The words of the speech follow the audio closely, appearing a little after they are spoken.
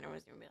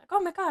was going to be like, oh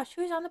my gosh,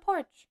 who's on the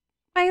porch?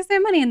 Why is there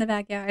money in the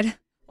backyard?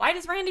 Why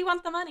does Randy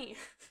want the money?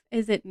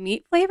 Is it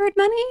meat-flavored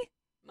money?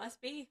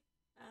 Must be.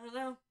 I don't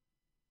know.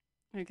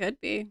 It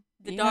could be.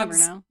 The You dog's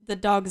never know. the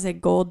dog's a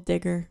gold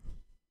digger.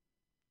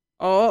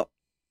 Oh,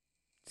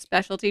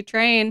 specialty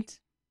trained.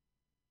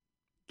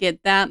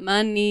 Get that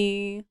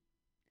money.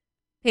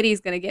 Pity's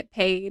gonna get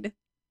paid.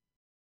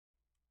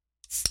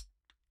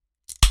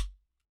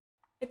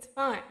 It's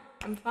fine.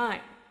 I'm fine.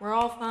 We're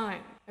all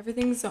fine.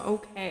 Everything's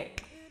okay.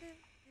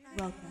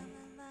 Welcome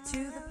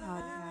to the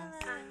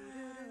podcast. I'm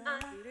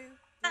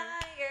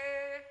fine.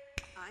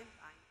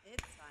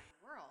 It's fine.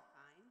 We're all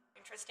fine.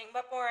 Interesting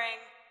but boring.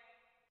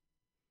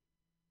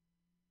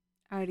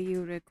 Are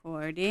you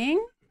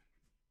recording?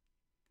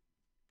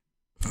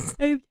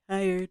 I'm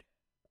tired.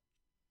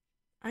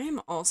 I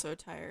am also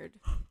tired.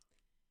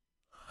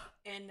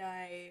 And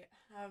I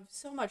have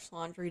so much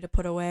laundry to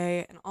put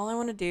away, and all I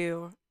want to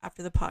do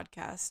after the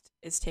podcast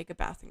is take a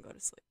bath and go to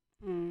sleep.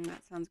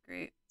 That sounds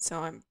great.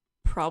 So I'm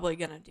probably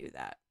going to do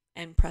that,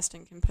 and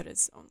Preston can put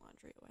his own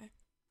laundry away.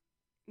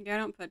 Yeah, I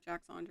don't put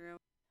Jack's laundry away.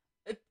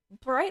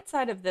 Bright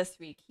side of this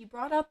week, he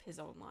brought up his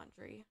own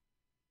laundry.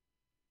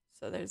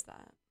 So there's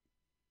that.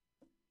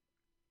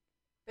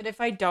 But if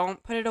I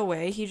don't put it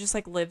away, he just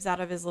like lives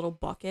out of his little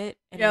bucket.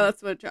 And Yeah,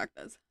 that's what Jack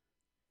does.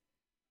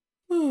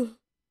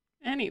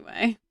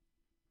 Anyway.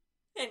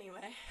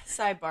 Anyway,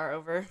 sidebar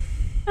over.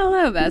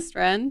 Hello, best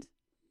friend.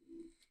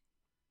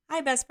 Hi,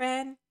 best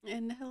friend.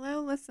 And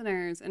hello,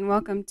 listeners, and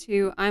welcome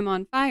to I'm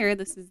on Fire.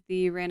 This is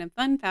the Random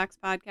Fun Facts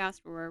podcast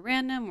where we're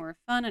random, we're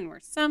fun, and we're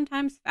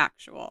sometimes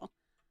factual.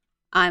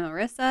 I'm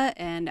Arissa,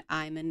 and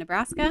I'm in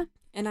Nebraska.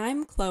 And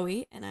I'm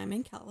Chloe, and I'm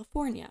in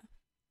California.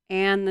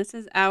 And this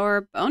is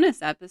our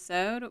bonus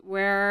episode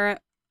where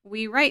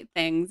we write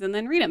things and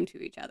then read them to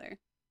each other.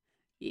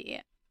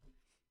 Yeah.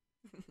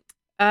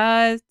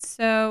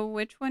 So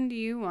which one do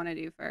you want to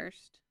do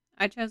first?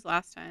 I chose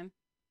last time.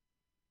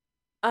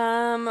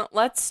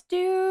 Let's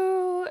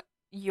do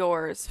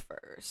yours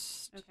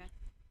first. Okay.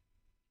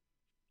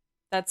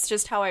 That's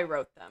just how I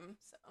wrote them.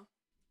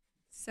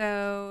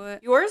 So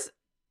Yours,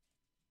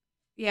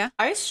 yeah,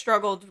 I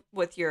struggled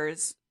with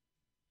yours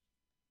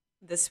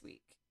this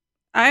week.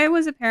 I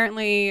was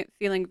apparently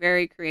feeling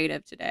very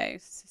creative today.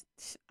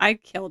 I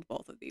killed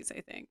both of these,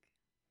 I think.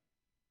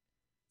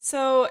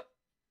 So,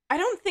 I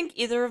don't think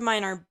either of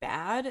mine are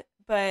bad,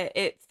 but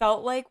it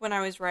felt like when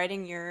I was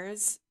writing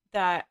yours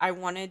that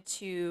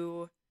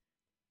it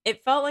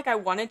felt like I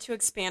wanted to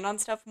expand on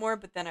stuff more,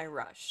 but then I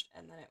rushed,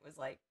 and then it was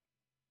like,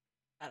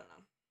 I don't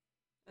know.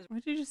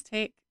 What did you just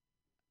take?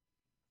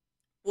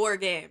 War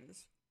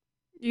games.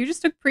 You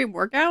just took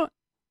pre-workout?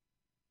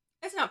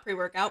 It's not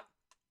pre-workout.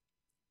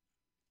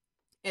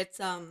 It's,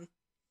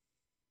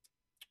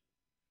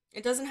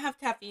 it doesn't have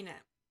caffeine in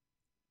it.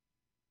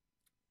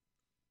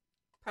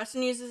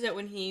 Preston uses it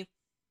when he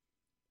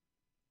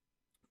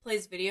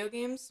plays video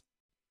games,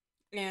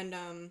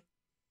 and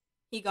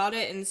he got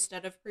it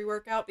instead of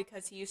pre-workout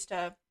because he used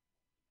to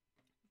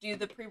do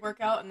the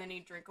pre-workout and then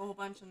he'd drink a whole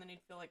bunch and then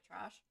he'd feel like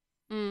trash.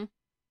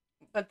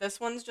 But this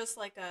one's just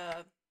like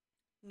a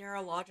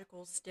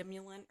neurological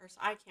stimulant, or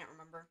I can't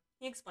remember.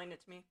 He explained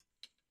it to me.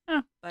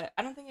 Oh. But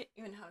I don't think it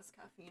even has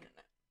caffeine in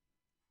it.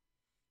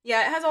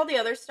 Yeah, it has all the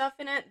other stuff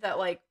in it that,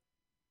 like,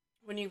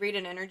 when you read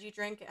an energy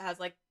drink, it has,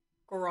 like,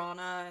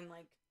 guarana and,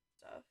 like,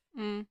 stuff.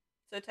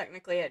 So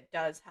technically it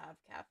does have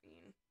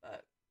caffeine,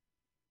 but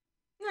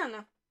I don't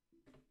know.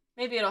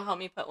 Maybe it'll help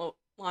me put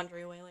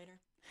laundry away later.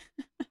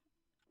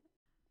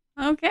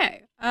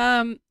 Okay.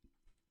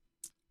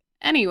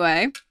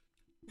 Anyway.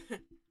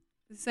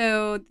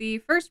 So the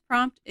first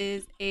prompt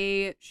is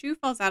a shoe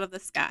falls out of the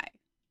sky.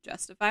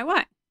 Justify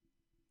why.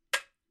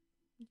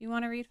 Do you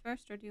want to read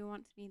first or do you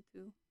want me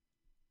to?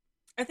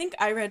 I think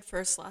I read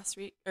first last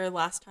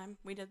time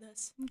we did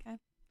this. Okay.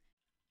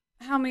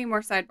 How many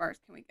more sidebars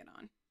can we get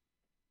on?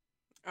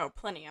 Oh,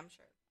 plenty, I'm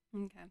sure.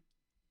 Okay.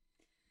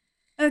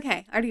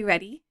 Okay, are you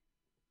ready?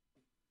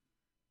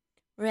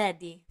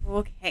 Ready.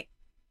 Okay.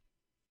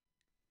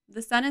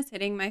 The sun is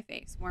hitting my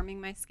face, warming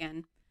my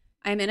skin.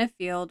 I'm in a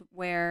field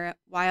where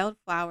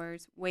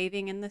wildflowers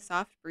waving in the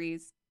soft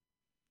breeze,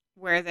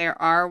 where there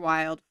are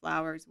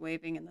wildflowers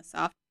waving in the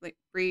soft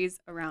breeze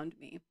around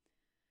me.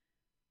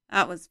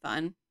 That was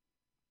fun.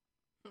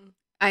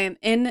 I am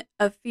in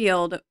a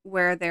field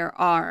where there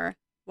are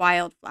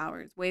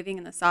wildflowers waving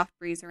in the soft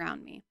breeze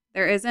around me.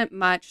 There isn't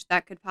much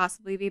that could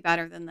possibly be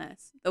better than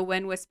this. The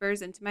wind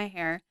whispers into my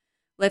hair,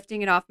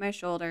 lifting it off my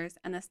shoulders,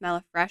 and the smell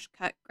of fresh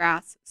cut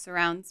grass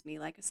surrounds me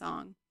like a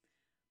song.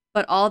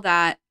 But all of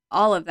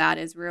that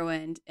is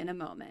ruined in a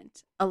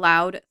moment. A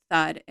loud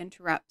thud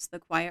interrupts the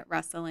quiet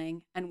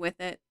rustling, and with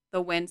it,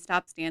 the wind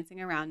stops dancing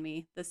around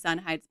me. The sun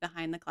hides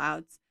behind the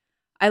clouds.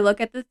 I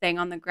look at the thing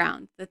on the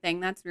ground, the thing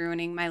that's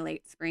ruining my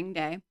late spring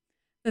day,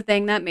 the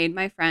thing that made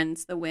my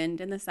friends, the wind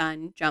and the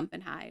sun, jump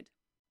and hide.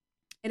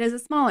 It is a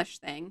smallish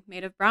thing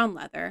made of brown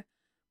leather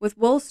with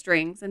wool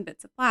strings and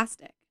bits of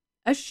plastic.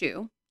 A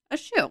shoe. A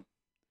shoe.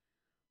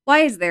 Why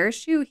is there a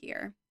shoe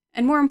here?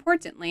 And more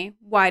importantly,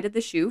 why did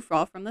the shoe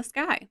fall from the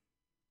sky?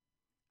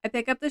 I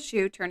pick up the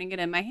shoe, turning it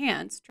in my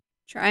hands,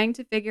 trying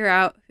to figure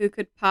out who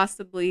could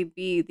possibly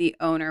be the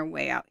owner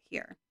way out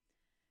here.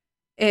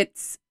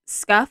 It's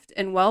scuffed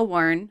and well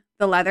worn,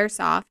 the leather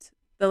soft,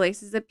 the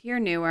laces appear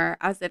newer,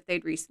 as if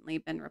they'd recently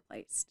been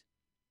replaced.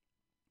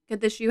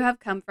 Could the shoe have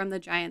come from the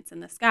giants in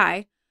the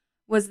sky?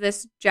 Was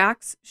this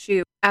Jack's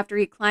shoe after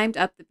he climbed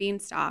up the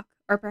beanstalk?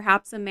 Or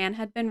perhaps a man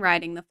had been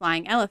riding the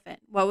flying elephant.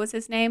 What was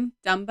his name?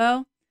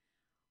 Dumbo?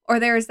 Or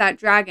there is that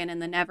dragon in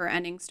the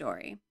never-ending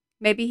story.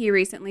 Maybe he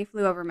recently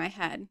flew over my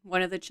head,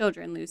 one of the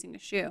children losing a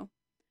shoe.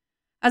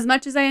 As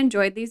much as I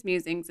enjoyed these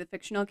musings of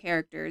fictional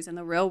characters in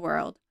the real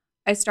world,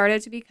 I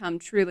started to become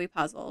truly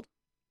puzzled.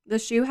 The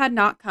shoe had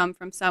not come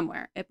from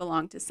somewhere. It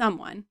belonged to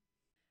someone.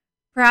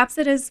 Perhaps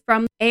it is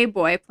from a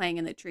boy playing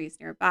in the trees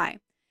nearby.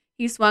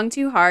 He swung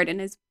too hard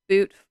and his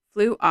boot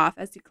flew off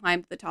as he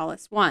climbed the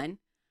tallest one.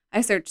 I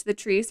searched the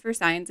trees for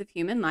signs of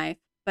human life,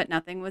 but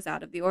nothing was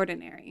out of the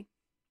ordinary.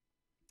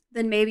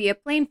 Then maybe a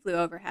plane flew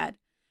overhead,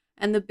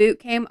 and the boot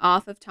came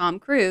off of Tom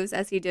Cruise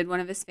as he did one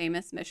of his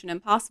famous Mission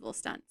Impossible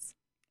stunts.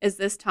 Is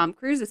this Tom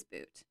Cruise's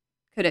boot?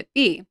 Could it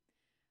be?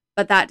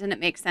 But that didn't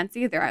make sense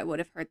either. I would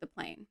have heard the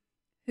plane.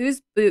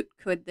 Whose boot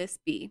could this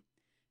be?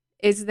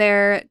 Is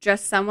there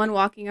just someone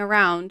walking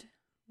around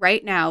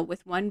right now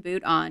with one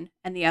boot on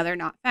and the other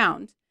not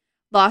found,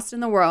 lost in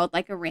the world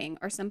like a ring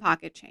or some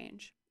pocket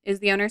change? Is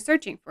the owner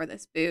searching for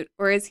this boot,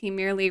 or is he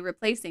merely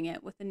replacing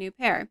it with a new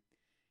pair?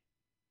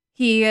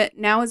 He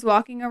now is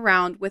walking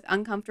around with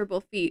uncomfortable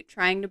feet,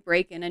 trying to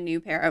break in a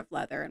new pair of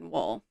leather and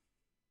wool.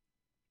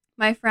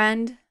 My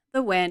friend,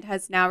 the wind,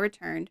 has now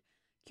returned,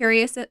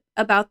 curious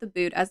about the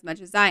boot as much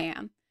as I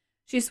am.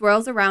 She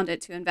swirls around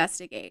it to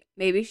investigate.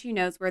 Maybe she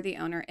knows where the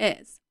owner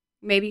is.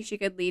 Maybe she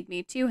could lead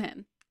me to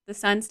him. The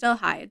sun still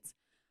hides.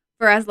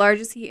 For as large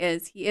as he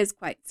is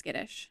quite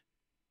skittish.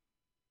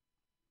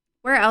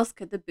 Where else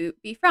could the boot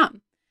be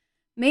from?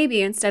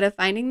 Maybe instead of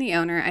finding the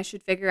owner, I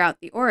should figure out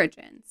the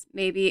origins.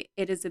 Maybe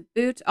it is a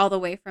boot all the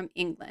way from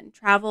England,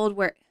 traveled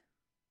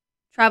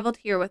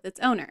here with its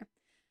owner.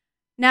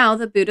 Now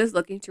the boot is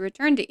looking to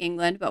return to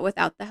England, but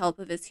without the help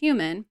of his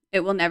human,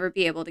 it will never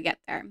be able to get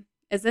there.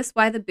 Is this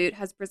why the boot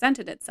has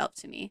presented itself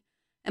to me?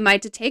 Am I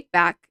to take it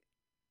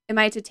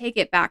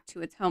back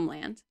to its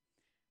homeland?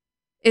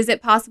 Is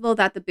it possible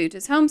that the boot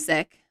is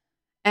homesick,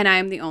 and I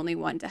am the only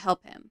one to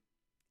help him?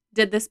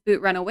 Did this boot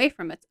run away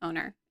from its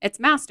owner, its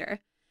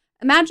master?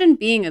 Imagine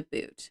being a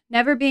boot,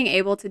 never being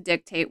able to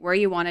dictate where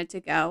you wanted to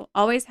go,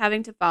 always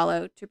having to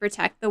follow to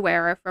protect the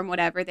wearer from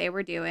whatever they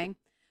were doing.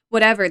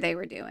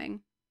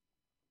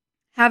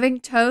 Having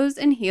toes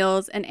and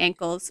heels and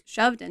ankles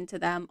shoved into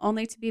them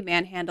only to be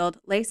manhandled,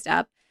 laced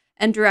up,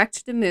 and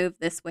directed to move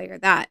this way or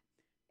that.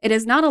 It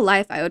is not a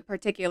life I would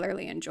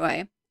particularly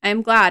enjoy. I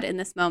am glad in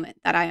this moment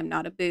that I am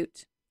not a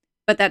boot.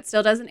 But that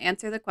still doesn't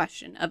answer the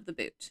question of the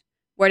boot.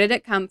 Where did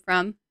it come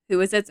from? Who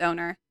is its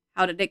owner?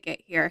 How did it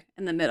get here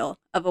in the middle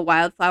of a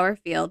wildflower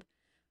field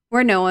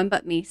where no one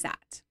but me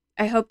sat?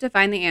 I hope to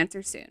find the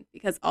answer soon,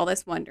 because all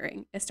this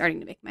wondering is starting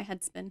to make my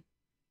head spin.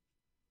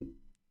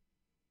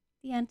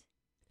 The end.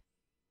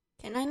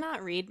 Can I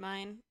not read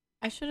mine?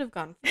 I should have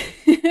gone first.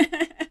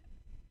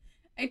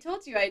 I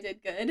told you I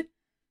did good.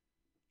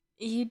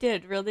 You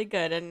did really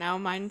good, and now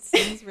mine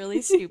seems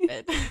really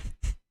stupid.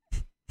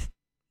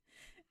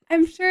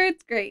 I'm sure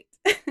it's great.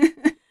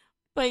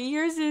 But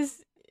yours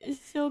is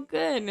so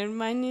good, and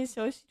mine is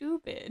so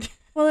stupid.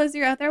 Well, is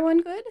your other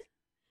one good?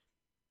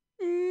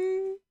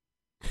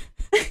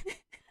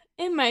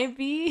 It might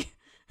be.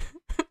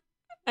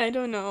 I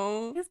don't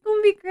know. It's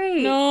gonna be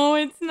great. No,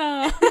 it's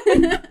not.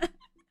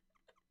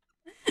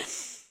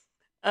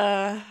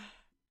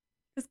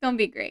 It's gonna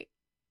be great.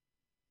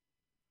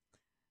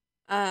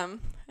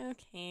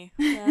 Okay.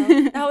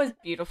 Well, that was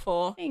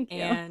beautiful. Thank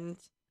you. And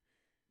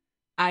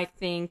I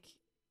think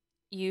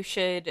you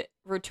should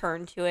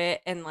return to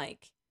it and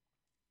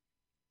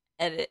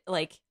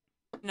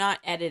not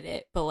edit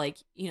it,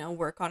 but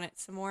work on it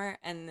some more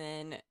and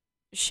then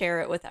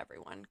share it with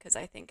everyone, because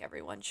I think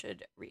everyone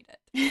should read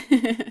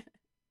it.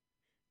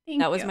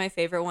 That was my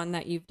favorite one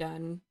that you've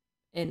done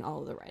in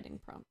all of the writing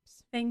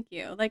prompts. Thank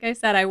you. Like I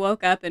said, I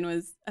woke up and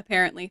was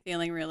apparently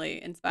feeling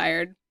really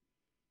inspired.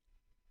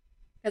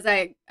 Because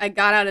I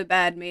got out of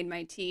bed, made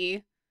my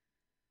tea,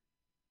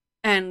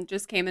 and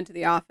just came into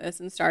the office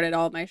and started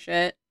all my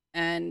shit.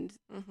 And,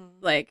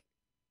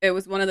 it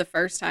was one of the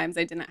first times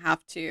I didn't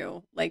have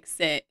to,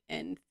 sit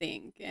and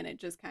think. And it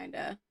just kind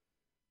of...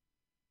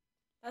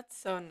 That's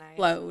so nice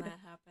flowed. When that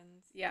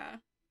happens. Yeah.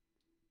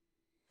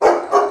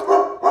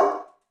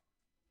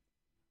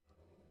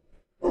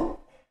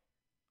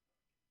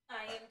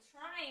 I am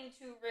trying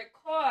to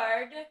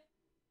record.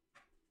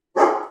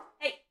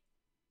 Hey.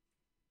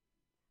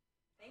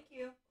 Thank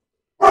you.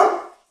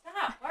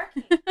 Stop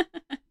barking.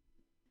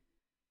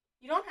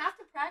 You don't have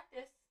to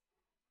practice.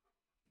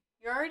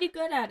 You're already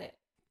good at it.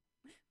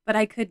 But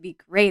I could be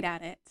great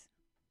at it.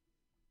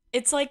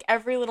 It's like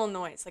every little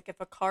noise. Like if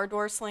a car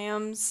door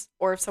slams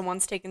or if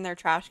someone's taking their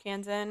trash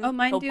cans in. Oh,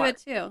 mine do it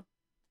too.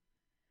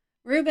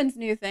 Ruben's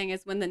new thing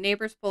is when the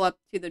neighbors pull up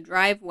to the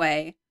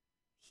driveway,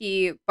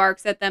 he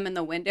barks at them in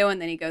the window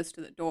and then he goes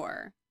to the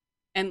door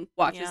and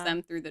watches Yeah.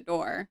 them through the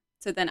door.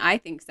 So then I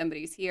think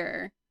somebody's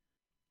here.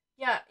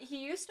 Yeah,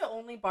 he used to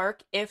only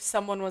bark if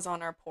someone was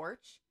on our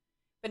porch.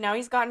 But now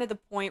he's gotten to the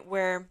point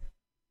where,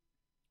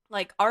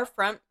 like, our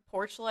front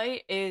porch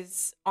light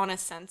is on a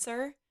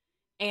sensor.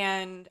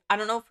 And I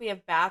don't know if we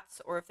have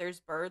bats or if there's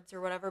birds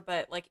or whatever,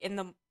 but, like, in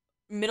the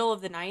middle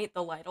of the night,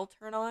 the light will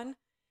turn on.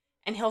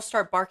 And he'll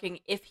start barking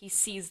if he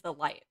sees the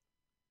light.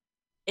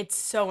 It's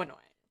so annoying.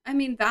 I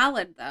mean,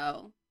 valid,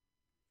 though.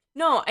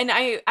 No, and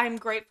I'm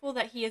grateful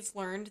that he has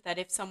learned that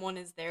if someone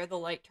is there, the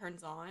light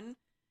turns on.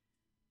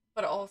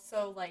 But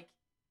also, like,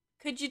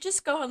 could you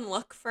just go and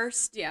look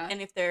first? Yeah.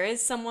 And if there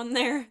is someone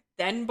there,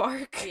 then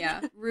bark? Yeah.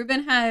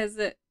 Ruben has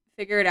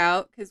figured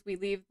out, because we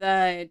leave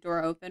the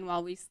door open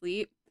while we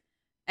sleep,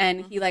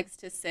 and he likes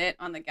to sit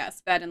on the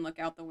guest bed and look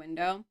out the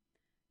window.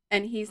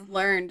 And he's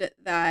learned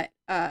that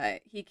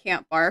he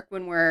can't bark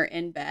when we're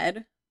in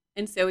bed.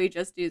 And so he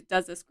just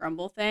does this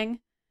grumble thing.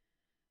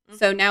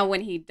 So now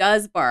when he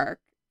does bark,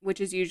 which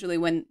is usually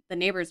when the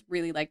neighbors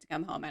really like to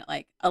come home at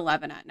like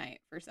 11 at night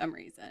for some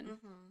reason.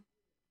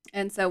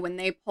 And so when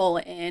they pull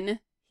in,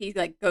 he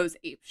like goes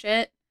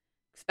apeshit,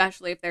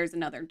 especially if there's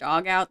another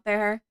dog out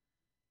there.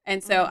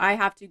 And so I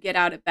have to get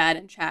out of bed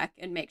and check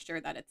and make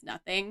sure that it's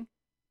nothing,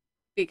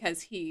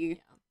 because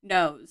he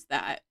knows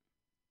that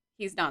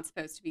he's not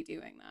supposed to be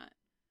doing that.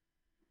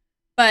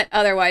 But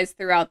otherwise,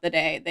 throughout the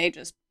day, they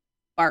just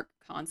bark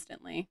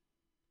constantly.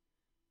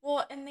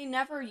 Well, and they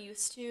never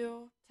used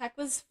to. Tech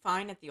was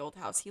fine at the old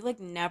house. He, like,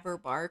 never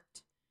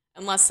barked.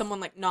 Unless someone,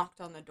 like, knocked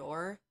on the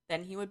door,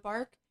 then he would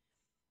bark.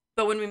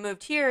 But when we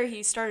moved here,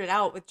 he started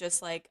out with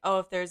just, like, oh,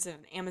 if there's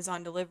an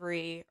Amazon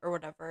delivery or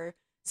whatever.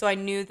 So I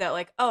knew that,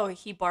 like, oh,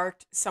 he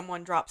barked,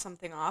 someone dropped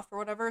something off or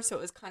whatever. So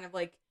it was kind of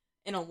like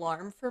an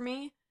alarm for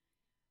me.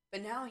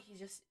 But now he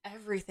just,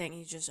 everything,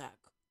 he's just like,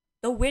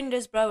 the wind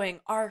is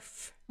blowing,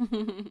 arf.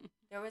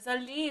 There was a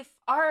leaf,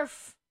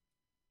 arf.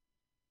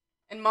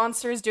 And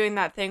Monster's doing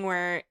that thing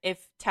where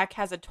if Tech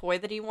has a toy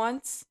that he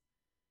wants,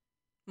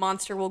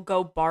 Monster will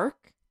go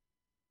bark,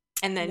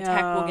 and then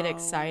Tech will get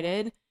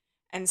excited.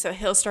 And so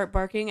he'll start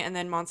barking, and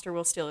then Monster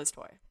will steal his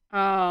toy.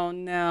 Oh,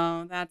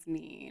 no, that's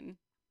mean.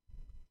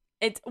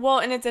 And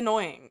it's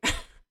annoying.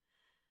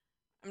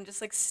 I'm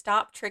just like,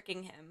 stop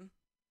tricking him.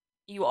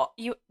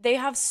 They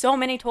have so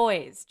many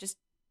toys. Just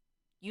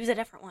use a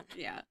different one.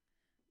 Yeah.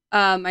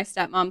 My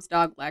stepmom's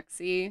dog,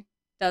 Lexi,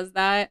 does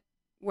that,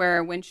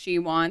 where when she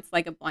wants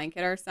like a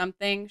blanket or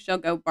something, she'll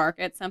go bark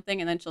at something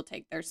and then she'll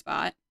take their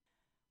spot.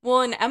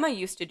 Well, and Emma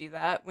used to do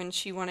that when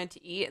she wanted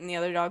to eat and the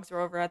other dogs were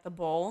over at the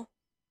bowl.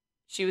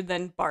 She would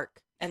then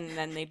bark, and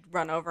then they'd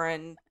run over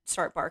and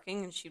start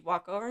barking, and she'd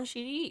walk over and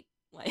she'd eat.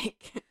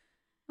 Like,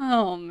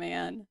 oh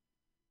man,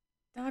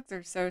 dogs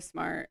are so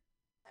smart.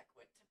 Tech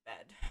went to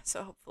bed,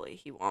 so hopefully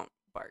he won't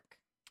bark.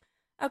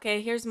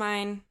 Okay, here's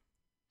mine.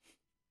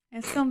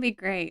 It's gonna be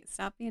great.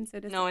 Stop being so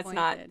disappointed. No, it's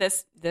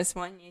not. This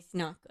one is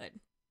not good.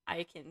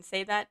 I can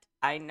say that.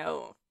 I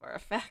know for a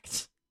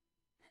fact.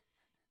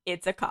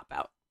 It's a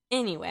cop-out.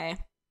 Anyway.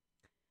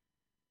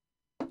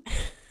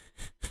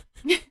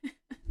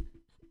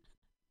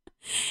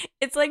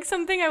 It's like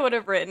something I would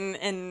have written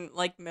in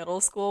like middle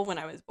school when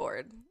I was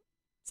bored.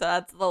 So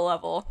that's the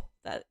level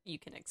that you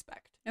can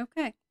expect.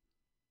 Okay.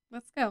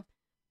 Let's go.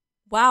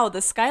 Wow,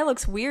 the sky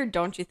looks weird,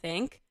 don't you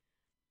think?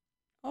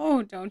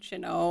 Oh, don't you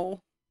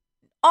know?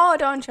 Oh,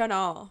 don't you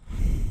know?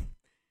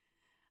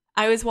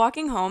 I was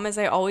walking home as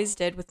I always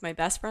did with my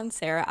best friend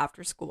Sarah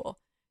after school.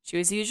 She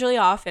was usually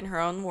off in her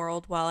own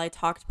world while I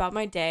talked about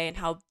my day and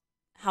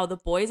how the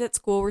boys at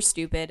school were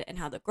stupid and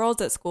how the girls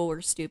at school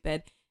were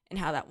stupid and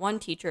how that one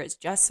teacher is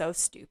just so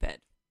stupid.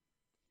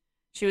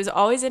 She was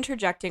always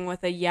interjecting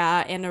with a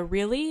yeah and a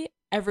really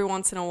every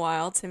once in a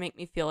while to make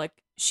me feel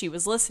like she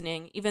was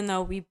listening, even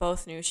though we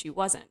both knew she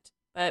wasn't.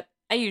 But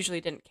I usually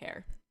didn't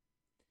care.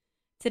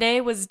 Today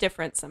was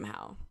different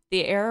somehow.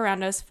 The air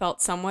around us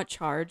felt somewhat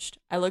charged.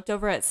 I looked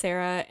over at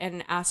Sarah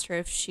and asked her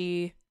if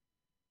she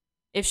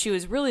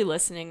was really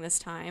listening this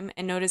time,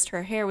 and noticed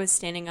her hair was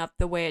standing up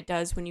the way it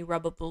does when you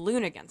rub a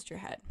balloon against your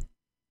head.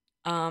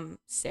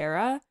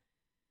 Sarah?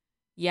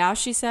 Yeah,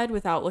 she said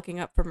without looking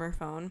up from her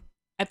phone.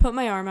 I put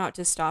my arm out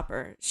to stop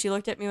her. She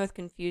looked at me with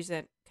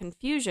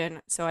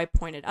confusion, so I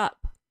pointed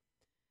up.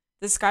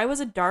 The sky was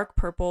a dark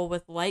purple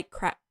with light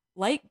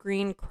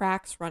green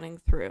cracks running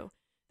through.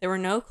 There were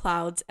no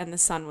clouds, and the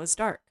sun was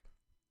dark.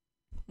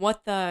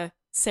 What the?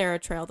 Sarah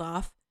trailed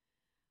off.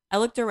 I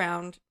looked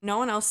around. No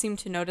one else seemed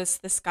to notice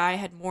the sky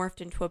had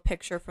morphed into a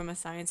picture from a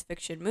science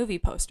fiction movie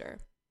poster.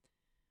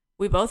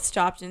 We both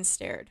stopped and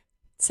stared.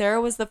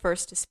 Sarah was the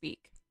first to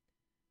speak.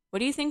 What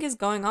do you think is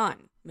going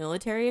on?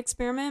 Military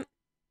experiment?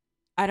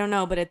 I don't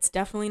know, but it's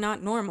definitely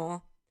not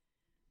normal.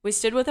 We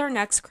stood with our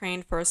necks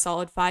craned for a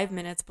solid 5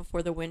 minutes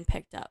before the wind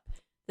picked up.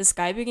 The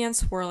sky began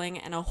swirling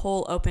and a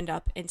hole opened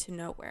up into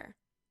nowhere.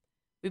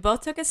 We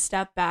both took a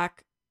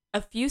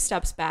few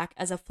steps back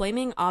as a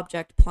flaming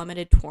object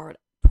plummeted toward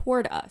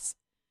us.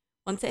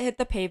 Once it hit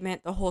the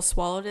pavement, the hole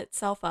swallowed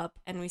itself up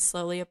and we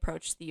slowly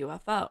approached the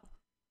UFO.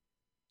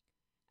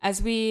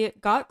 As we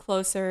got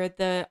closer,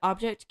 the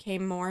object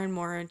came more and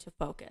more into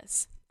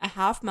focus. A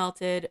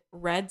half-melted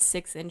red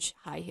 6-inch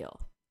high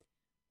heel.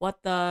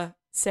 What the?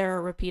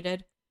 Sarah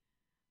repeated.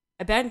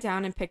 I bent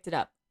down and picked it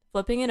up.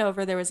 Flipping it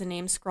over, there was a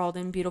name scrawled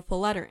in beautiful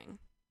lettering.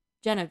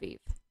 Genevieve.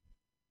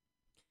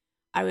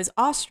 I was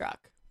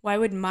awestruck. Why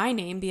would my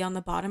name be on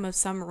the bottom of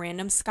some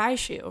random sky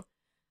shoe?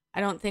 I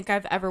don't think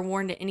I've ever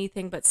worn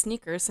anything but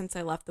sneakers since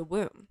I left the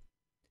womb.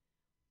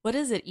 What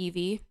is it,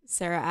 Evie?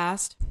 Sarah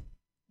asked.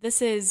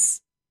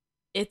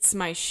 It's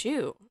my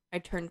shoe. I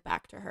turned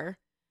back to her.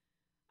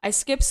 I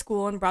skipped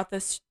school and brought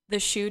the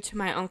shoe to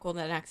my uncle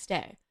the next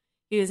day.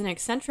 He was an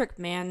eccentric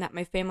man that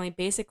my family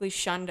basically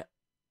shunned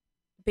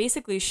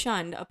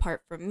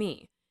apart from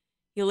me.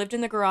 He lived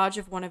in the garage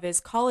of one of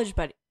his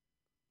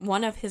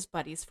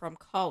buddies from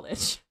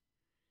college.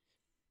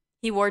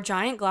 He wore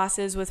giant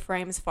glasses with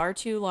frames far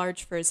too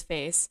large for his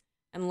face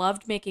and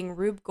loved making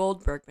Rube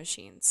Goldberg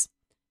machines.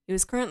 He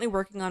was currently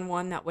working on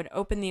one that would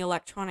open the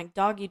electronic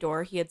doggy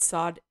door he had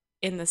sawed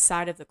in the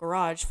side of the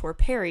garage for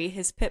Perry,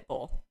 his pit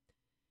bull.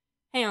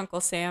 Hey,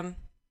 Uncle Sam.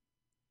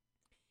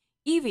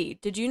 Evie,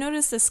 did you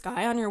notice the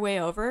sky on your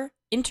way over?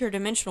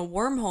 Interdimensional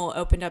wormhole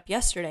opened up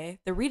yesterday.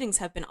 The readings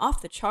have been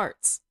off the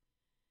charts.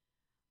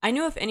 I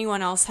knew if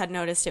anyone else had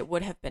noticed, it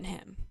would have been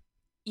him.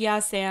 Yeah,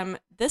 Sam,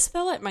 this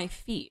fell at my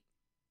feet.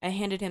 I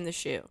handed him the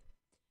shoe.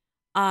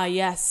 Ah,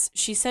 yes,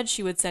 she said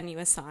she would send you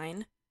a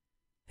sign.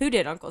 Who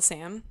did, Uncle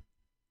Sam?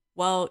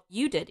 Well,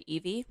 you did,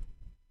 Evie.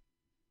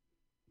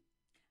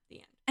 The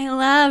end. I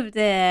loved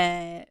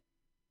it.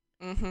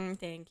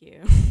 Thank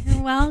you.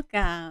 You're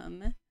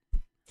welcome.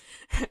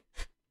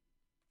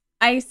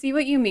 I see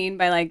what you mean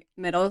by, like,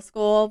 middle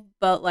school,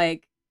 but,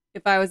 like,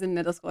 if I was in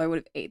middle school, I would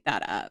have ate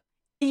that up.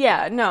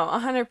 Yeah, no,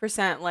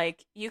 100%.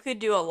 Like, you could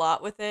do a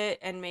lot with it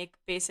and make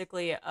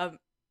basically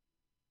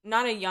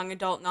not a young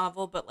adult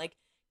novel, but, like,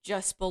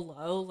 just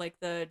below, like,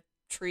 the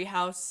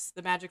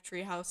Magic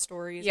Treehouse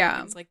stories and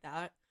things like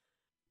that.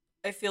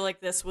 I feel like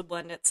this would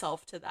lend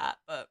itself to that,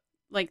 but...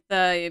 Like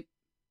the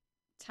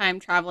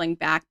time-traveling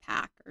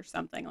backpack or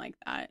something like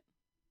that.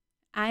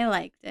 I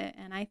liked it,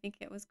 and I think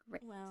it was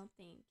great. Well,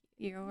 thank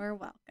you. You're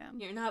welcome.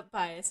 You're not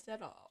biased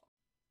at all.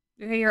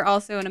 You're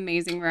also an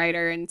amazing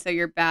writer, and so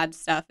your bad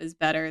stuff is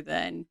better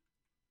than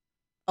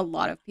a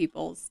lot of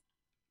people's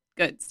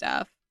good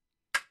stuff.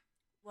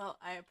 Well,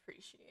 I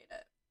appreciate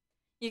it.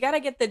 You gotta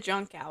get the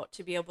junk out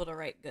to be able to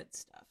write good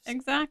stuff. So.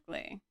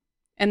 Exactly.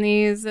 And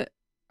these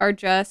are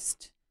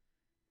just...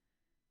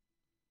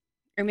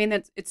 I mean,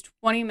 it's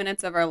 20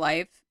 minutes of our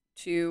life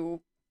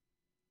to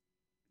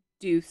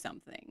do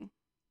something.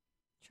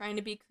 Trying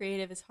to be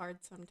creative is hard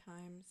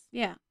sometimes.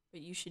 Yeah.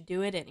 But you should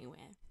do it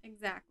anyway.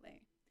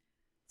 Exactly.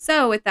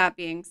 So with that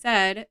being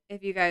said,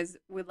 if you guys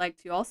would like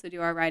to also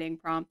do our writing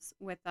prompts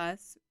with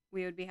us,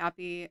 we would be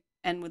happy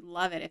and would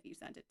love it if you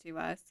sent it to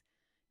us.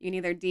 You can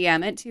either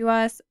DM it to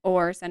us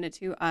or send it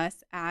to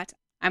us at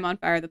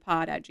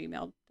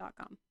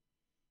imonfirethepod@gmail.com.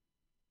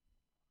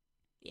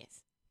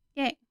 Yes.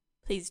 Yay.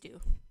 Please do.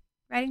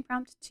 Writing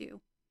prompt 2.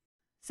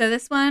 So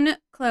this one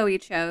Chloe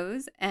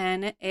chose,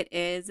 and it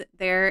is,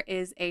 there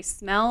is a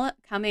smell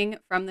coming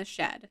from the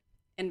shed.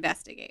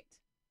 Investigate.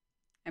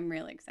 I'm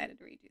really excited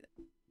to read you that.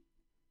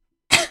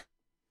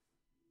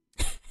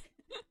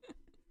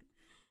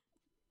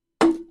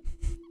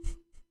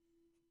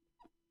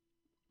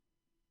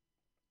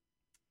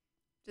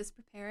 Just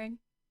preparing.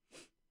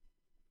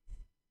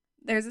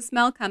 There's a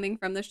smell coming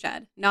from the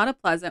shed. Not a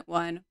pleasant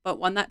one, but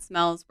one that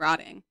smells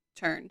rotting,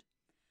 turned.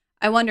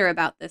 I wonder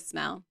about this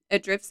smell.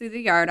 It drifts through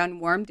the yard on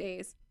warm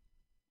days,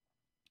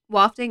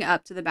 wafting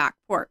up to the back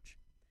porch.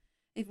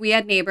 If we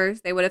had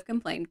neighbors, they would have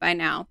complained by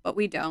now, but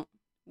we don't.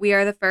 We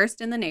are the first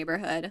in the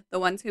neighborhood, the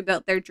ones who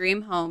built their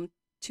dream home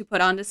to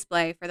put on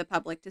display for the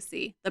public to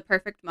see, the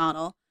perfect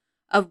model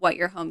of what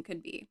your home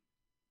could be.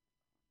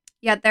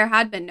 Yet there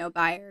had been no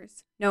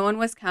buyers. No one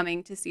was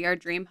coming to see our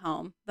dream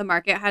home. The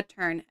market had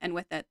turned, and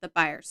with it, the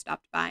buyers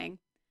stopped buying.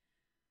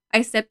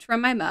 I sipped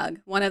from my mug,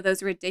 one of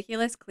those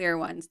ridiculous clear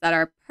ones that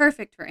are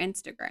perfect for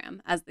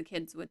Instagram, as the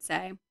kids would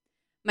say.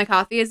 My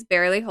coffee is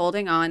barely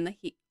holding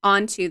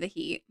onto the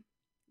heat.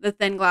 The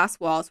thin glass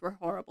walls were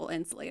horrible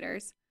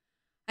insulators.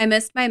 I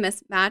missed my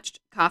mismatched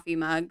coffee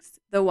mugs,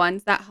 the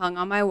ones that hung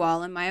on my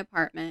wall in my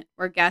apartment,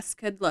 where guests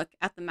could look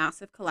at the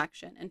massive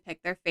collection and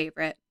pick their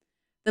favorite.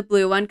 The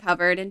blue one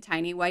covered in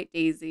tiny white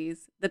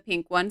daisies, the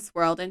pink one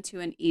swirled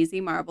into an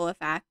easy marble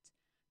effect,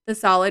 the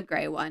solid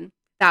gray one.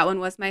 That one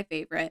was my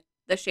favorite.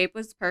 The shape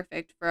was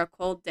perfect for a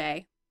cold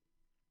day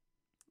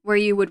where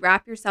you would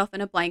wrap yourself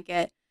in a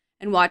blanket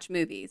and watch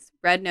movies,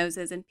 red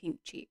noses and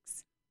pink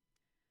cheeks.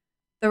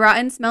 The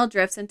rotten smell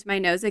drifts into my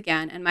nose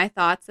again, and my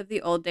thoughts of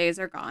the old days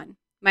are gone.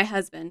 My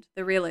husband,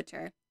 the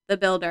realtor, the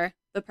builder,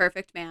 the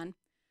perfect man.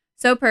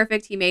 So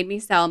perfect he made me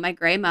sell my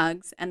gray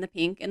mugs and the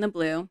pink and the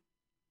blue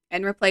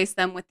and replace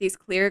them with these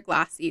clear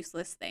glass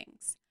useless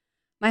things.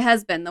 My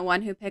husband, the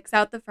one who picks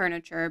out the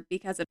furniture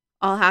because it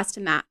all has to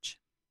match.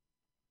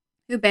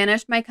 Who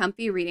banished my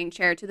comfy reading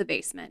chair to the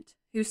basement,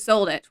 who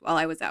sold it while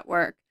I was at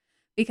work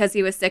because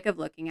he was sick of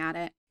looking at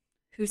it,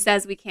 who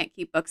says we can't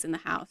keep books in the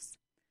house.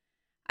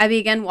 I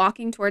began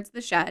walking towards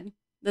the shed.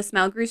 The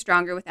smell grew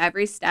stronger with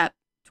every step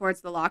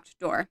towards the locked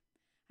door.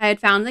 I had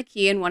found the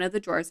key in one of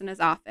the drawers in his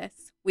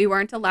office. We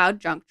weren't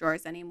allowed junk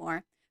drawers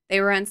anymore. They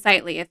were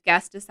unsightly if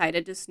guests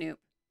decided to snoop.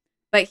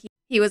 But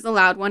he was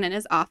allowed one in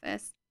his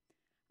office.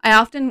 I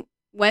often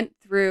went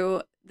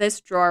through this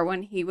drawer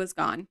when he was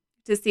gone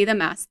to see the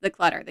mess, the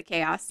clutter, the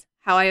chaos.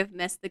 How I have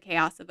missed the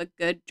chaos of a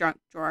good drunk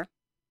drawer.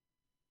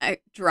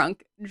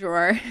 Drunk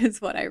drawer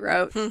is what I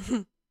wrote.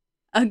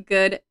 A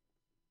good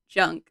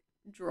junk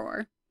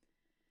drawer.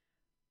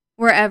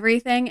 Where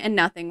everything and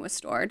nothing was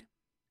stored.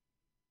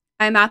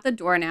 I'm at the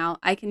door now.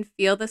 I can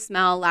feel the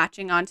smell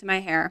latching onto my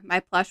hair, my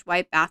plush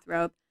white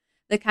bathrobe,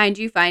 the kind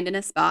you find in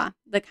a spa,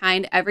 the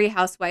kind every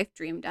housewife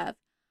dreamed of.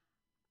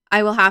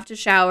 I will have to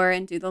shower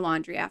and do the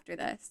laundry after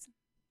this.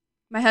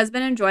 My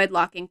husband enjoyed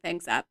locking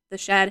things up, the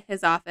shed,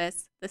 his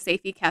office, the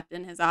safe he kept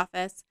in his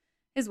office,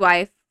 his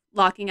wife,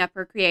 locking up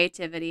her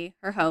creativity,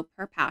 her hope,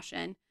 her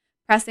passion,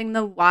 pressing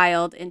the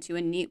wild into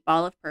a neat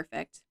ball of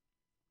perfect.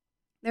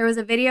 There was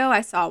a video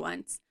I saw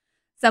once.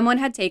 Someone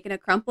had taken a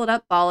crumpled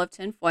up ball of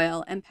tin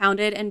foil and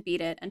pounded and beat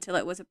it until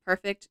it was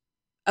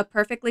a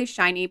perfectly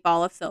shiny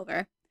ball of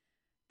silver.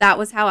 That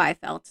was how I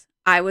felt.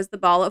 I was the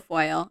ball of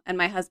foil, and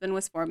my husband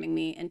was forming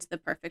me into the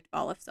perfect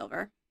ball of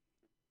silver.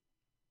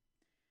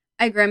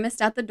 I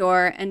grimaced at the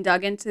door and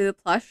dug into the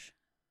plush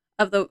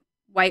of the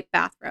white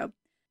bathrobe.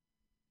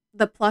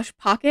 The plush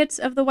pocket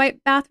of the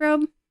white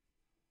bathrobe?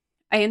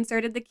 I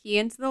inserted the key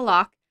into the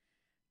lock,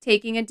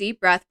 taking a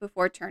deep breath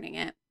before turning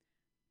it.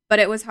 But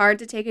it was hard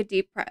to take a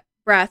deep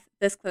breath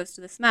this close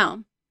to the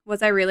smell.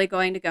 Was I really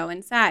going to go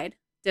inside?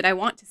 Did I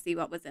want to see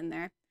what was in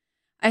there?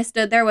 I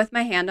stood there with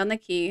my hand on the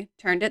key,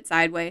 turned it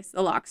sideways,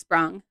 the lock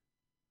sprung.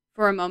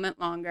 For a moment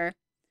longer.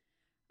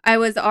 I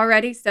was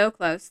already so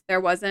close. There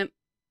wasn't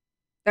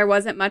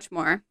much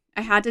more.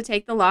 I had to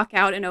take the lock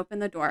out and open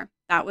the door.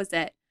 That was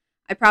it.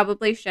 I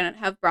probably shouldn't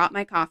have brought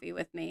my coffee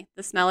with me.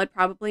 The smell had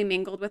probably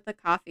mingled with the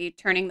coffee,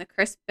 turning the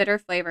crisp, bitter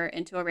flavor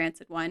into a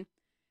rancid one.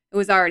 It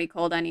was already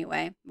cold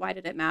anyway. Why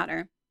did it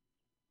matter?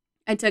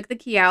 I took the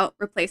key out,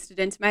 replaced it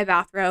into my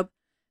bathrobe.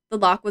 The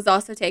lock was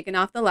also taken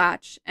off the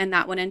latch, and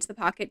that went into the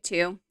pocket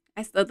too.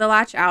 I slid the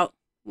latch out,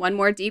 one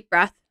more deep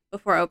breath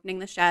before opening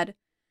the shed.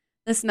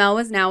 The smell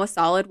was now a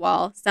solid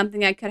wall,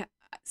 something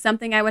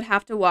I would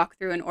have to walk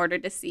through in order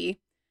to see.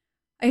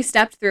 I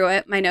stepped through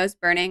it, my nose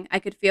burning. I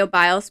could feel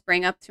bile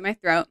spring up to my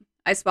throat.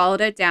 I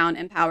swallowed it down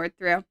and powered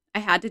through. I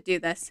had to do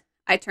this.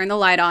 I turned the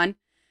light on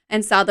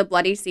and saw the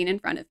bloody scene in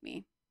front of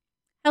me.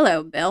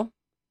 Hello, Bill.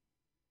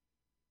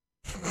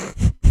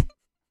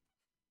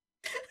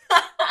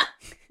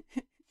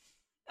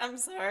 I'm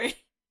sorry.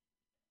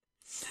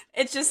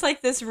 It's just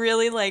like this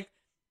really like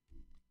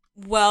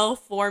well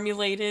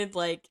formulated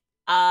like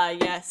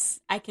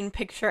yes, I can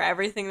picture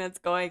everything that's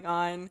going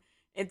on.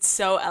 It's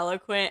so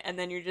eloquent, and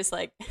then you're just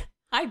like,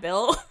 "Hi,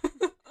 Bill,"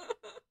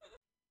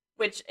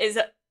 which is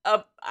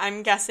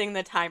I'm guessing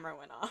the timer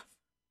went off.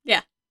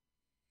 Yeah.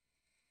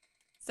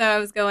 So I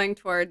was going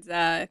towards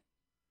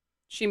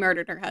she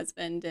murdered her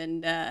husband,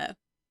 and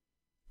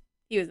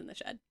he was in the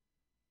shed.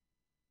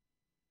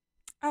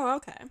 Oh,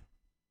 okay.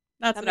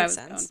 That's what I was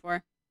going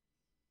for.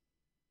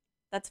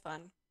 That's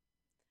fun.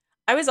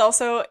 I was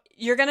also,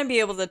 you're going to be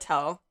able to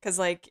tell, because,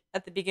 like,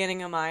 at the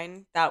beginning of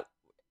mine, that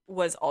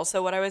was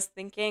also what I was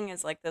thinking,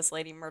 is, like, this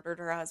lady murdered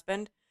her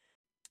husband.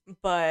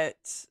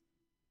 But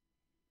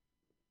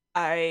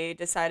I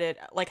decided,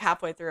 like,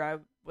 halfway through, I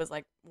was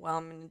like, well,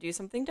 I'm going to do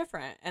something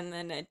different. And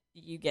then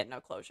you get no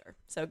closure.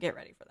 So get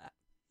ready for that.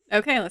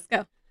 Okay, let's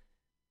go.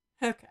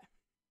 Okay.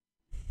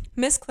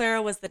 Miss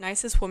Clara was the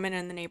nicest woman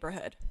in the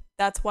neighborhood.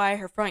 That's why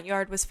her front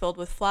yard was filled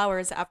with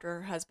flowers after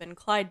her husband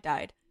Clyde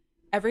died.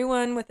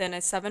 Everyone within a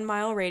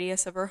 7-mile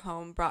radius of her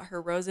home brought her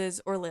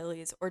roses or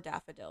lilies or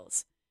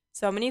daffodils.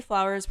 So many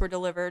flowers were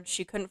delivered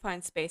she couldn't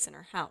find space in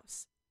her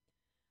house.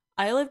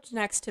 I lived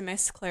next to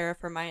Miss Clara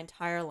for my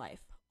entire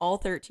life, all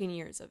 13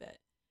 years of it.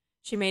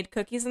 She made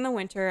cookies in the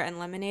winter and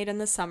lemonade in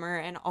the summer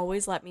and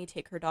always let me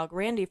take her dog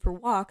Randy for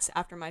walks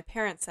after my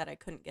parents said I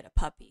couldn't get a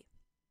puppy.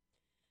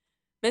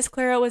 Miss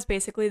Clara was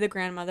basically the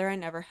grandmother I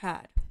never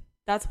had.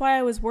 That's why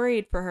I was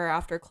worried for her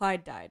after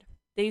Clyde died.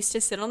 They used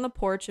to sit on the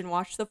porch and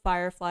watch the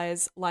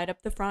fireflies light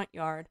up the front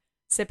yard,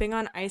 sipping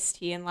on iced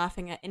tea and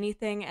laughing at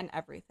anything and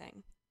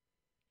everything.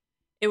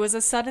 It was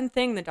a sudden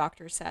thing, the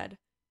doctor said.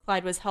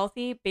 Clyde was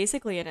healthy,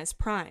 basically in his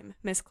prime,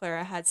 Miss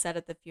Clara had said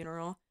at the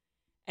funeral,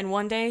 and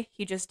one day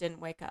he just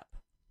didn't wake up.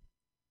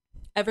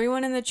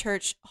 Everyone in the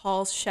church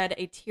hall shed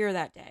a tear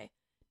that day,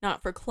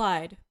 not for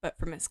Clyde, but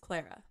for Miss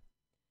Clara.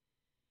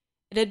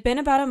 It had been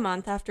about a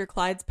month after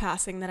Clyde's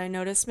passing that I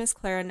noticed Miss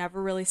Clara never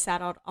really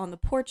sat out on the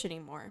porch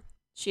anymore.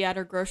 She had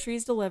her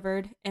groceries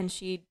delivered, and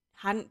she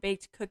hadn't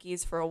baked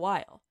cookies for a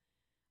while.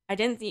 I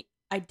didn't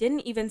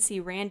even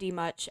see Randy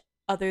much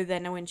other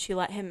than when she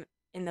let him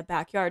in the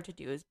backyard to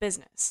do his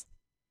business.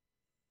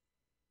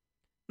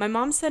 My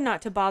mom said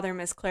not to bother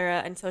Miss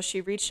Clara until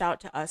she reached out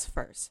to us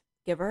first.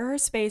 Give her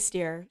space,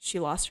 dear. She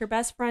lost her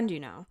best friend, you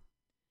know.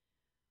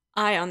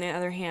 I, on the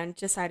other hand,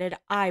 decided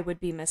I would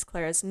be Miss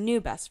Clara's new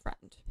best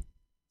friend.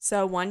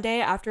 So one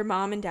day after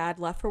Mom and Dad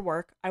left for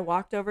work, I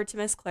walked over to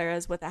Miss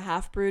Clara's with a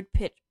half-brewed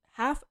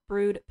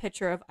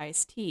pitcher of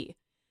iced tea.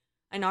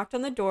 I knocked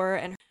on the door,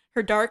 and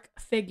her dark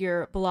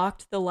figure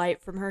blocked the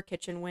light from her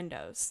kitchen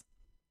windows.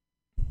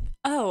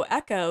 "Oh,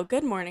 Echo,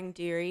 good morning,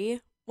 dearie.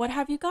 What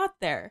have you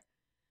got there?"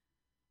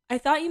 "I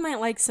thought you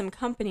might like some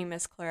company,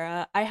 Miss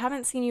Clara. I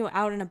haven't seen you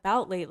out and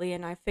about lately,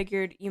 and I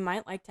figured you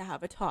might like to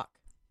have a talk."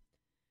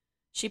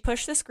 She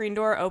pushed the screen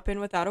door open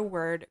without a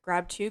word,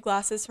 grabbed 2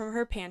 glasses from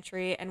her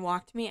pantry, and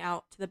walked me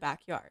out to the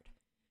backyard.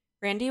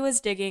 Randy was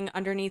digging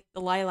underneath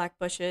the lilac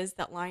bushes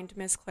that lined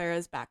Miss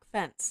Clara's back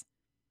fence.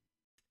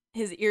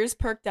 His ears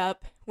perked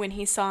up when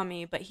he saw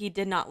me, but he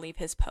did not leave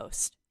his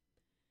post.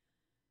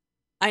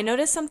 I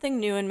noticed something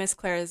new in Miss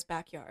Clara's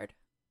backyard.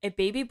 A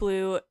baby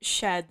blue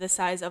shed the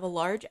size of a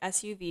large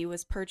SUV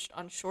was perched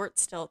on short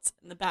stilts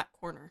in the back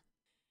corner.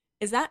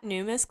 "Is that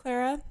new, Miss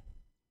Clara?"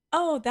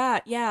 "Oh,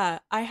 that, yeah.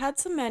 I had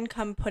some men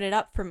come put it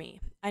up for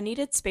me. I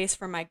needed space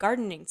for my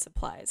gardening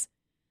supplies.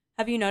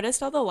 Have you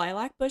noticed all the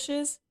lilac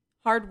bushes?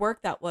 Hard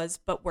work that was,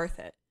 but worth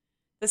it.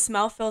 The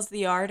smell fills the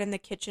yard and the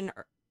kitchen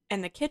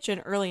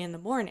early in the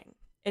morning.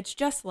 It's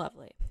just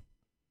lovely."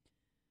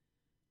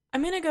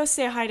 "I'm gonna go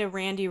say hi to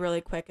Randy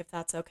really quick if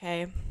that's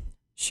okay."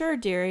 "Sure,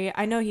 dearie.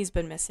 I know he's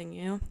been missing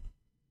you."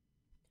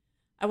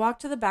 I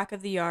walked to the back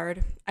of the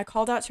yard. I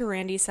called out to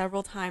Randy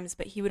several times,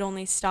 but he would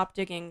only stop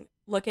digging,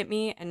 look at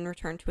me, and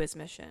return to his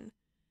mission.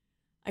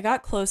 I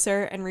got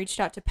closer and reached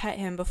out to pet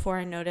him before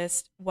I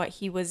noticed what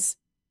he was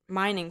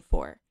mining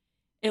for.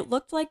 It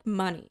looked like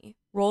money,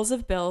 rolls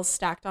of bills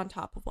stacked on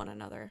top of one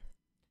another.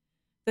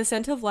 The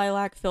scent of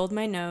lilac filled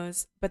my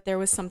nose, but there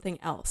was something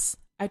else.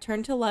 I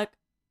turned to look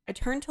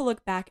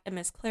back at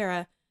Miss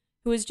Clara,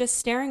 who was just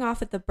staring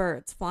off at the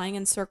birds flying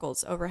in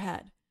circles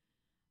overhead.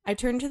 I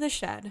turned to the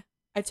shed.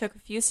 I took a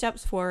few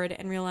steps forward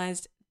and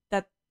realized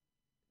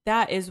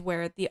that is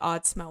where the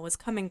odd smell was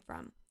coming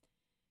from.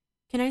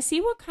 "Can I see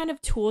what kind of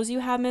tools you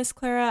have, Miss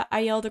Clara?" I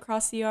yelled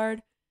across the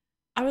yard.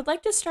 "I would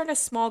like to start a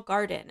small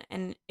garden,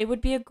 and it would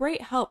be a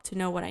great help to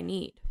know what I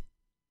need."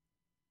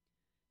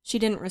 She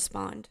didn't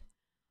respond.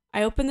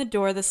 I opened the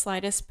door the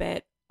slightest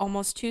bit,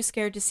 almost too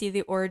scared to see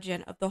the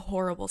origin of the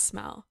horrible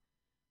smell.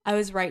 I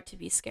was right to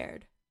be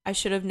scared. I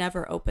should have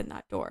never opened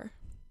that door.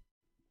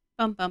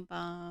 Bum, bum,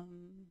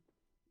 bum.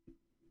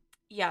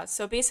 Yeah,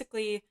 so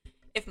basically,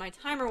 if my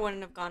timer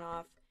wouldn't have gone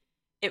off,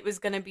 it was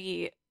going to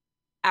be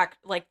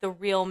like the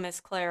real Miss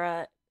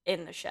Clara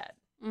in the shed.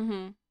 Mm-hmm.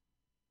 And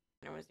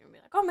I was going to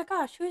be like, "Oh my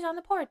gosh, who's on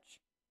the porch?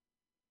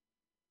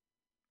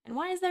 And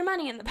why is there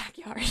money in the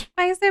backyard?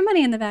 Why is there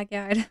money in the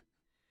backyard?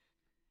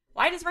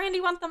 Why does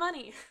Randy want the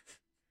money?"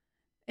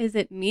 Is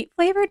it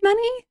meat-flavored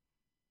money?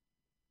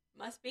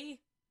 Must be.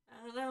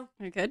 I don't know.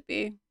 It could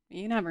be.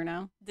 You never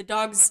know. The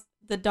dog's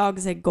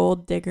a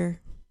gold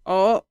digger.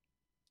 Oh.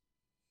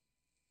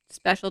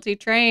 Specialty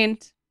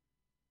trained.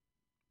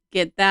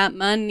 Get that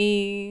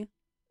money.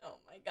 Oh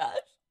my gosh.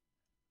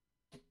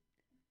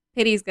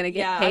 Pity's gonna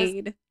get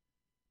paid.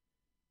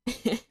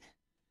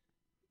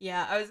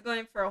 Yeah, I was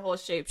going for a whole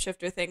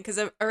shapeshifter thing because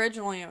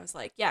originally I was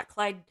like, yeah,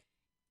 Clyde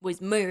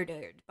was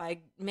murdered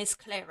by Miss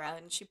Clara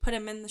and she put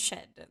him in the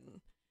shed.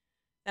 And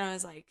then I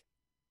was like,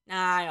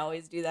 nah, I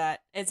always do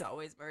that. It's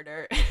always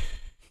murder.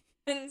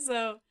 And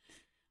so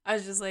I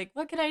was just like,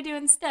 what could I do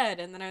instead?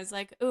 And then I was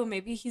like, oh,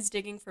 maybe he's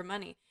digging for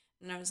money.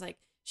 And I was like,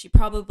 she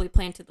probably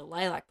planted the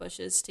lilac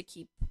bushes to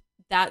keep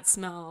that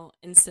smell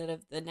instead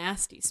of the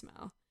nasty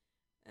smell.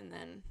 And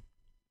then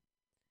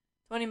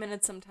 20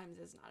 minutes sometimes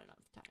is not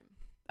enough time.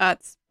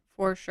 That's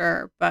for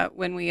sure. But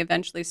when we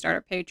eventually start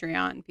our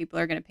Patreon, people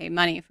are going to pay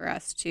money for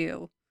us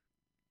to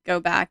go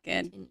back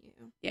and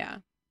continue. Yeah.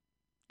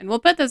 And we'll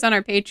put those on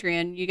our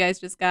Patreon. You guys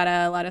just got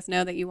to let us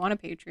know that you want a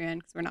Patreon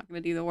because we're not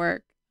going to do the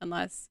work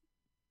unless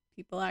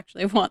people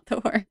actually want the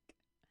work.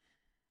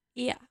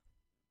 Yeah.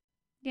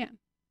 Yeah.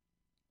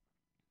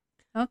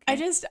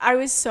 Okay. I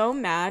was so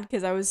mad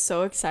because I was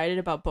so excited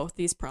about both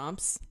these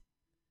prompts.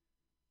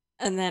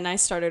 And then I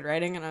started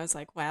writing and I was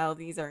like, wow,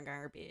 these are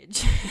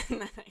garbage.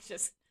 And then I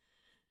just...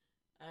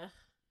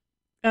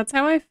 That's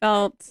how I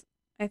felt,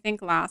 I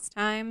think, last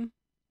time.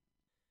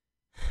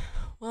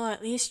 Well,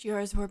 at least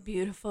yours were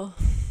beautiful.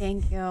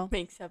 Thank you.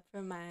 Makes up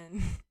for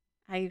mine.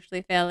 I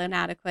usually feel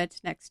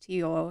inadequate next to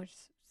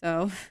yours,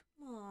 so...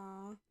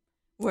 Aww.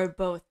 We're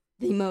both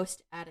the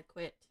most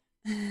adequate.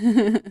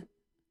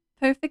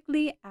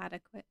 Perfectly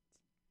adequate.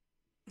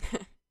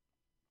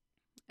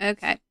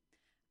 Okay.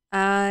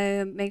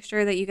 Make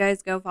sure that you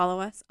guys go follow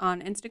us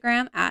on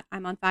Instagram at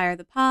I'm on Fire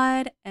the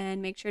Pod,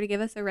 and make sure to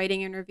give us a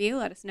rating and review.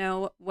 Let us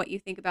know what you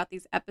think about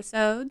these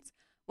episodes,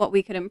 what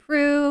we could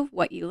improve,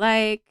 what you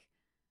like,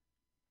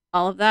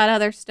 all of that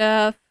other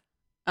stuff.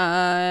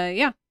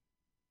 Yeah.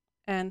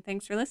 And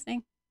thanks for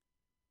listening.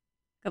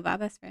 Goodbye,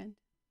 best friend.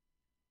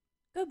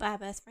 Goodbye,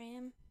 best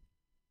friend.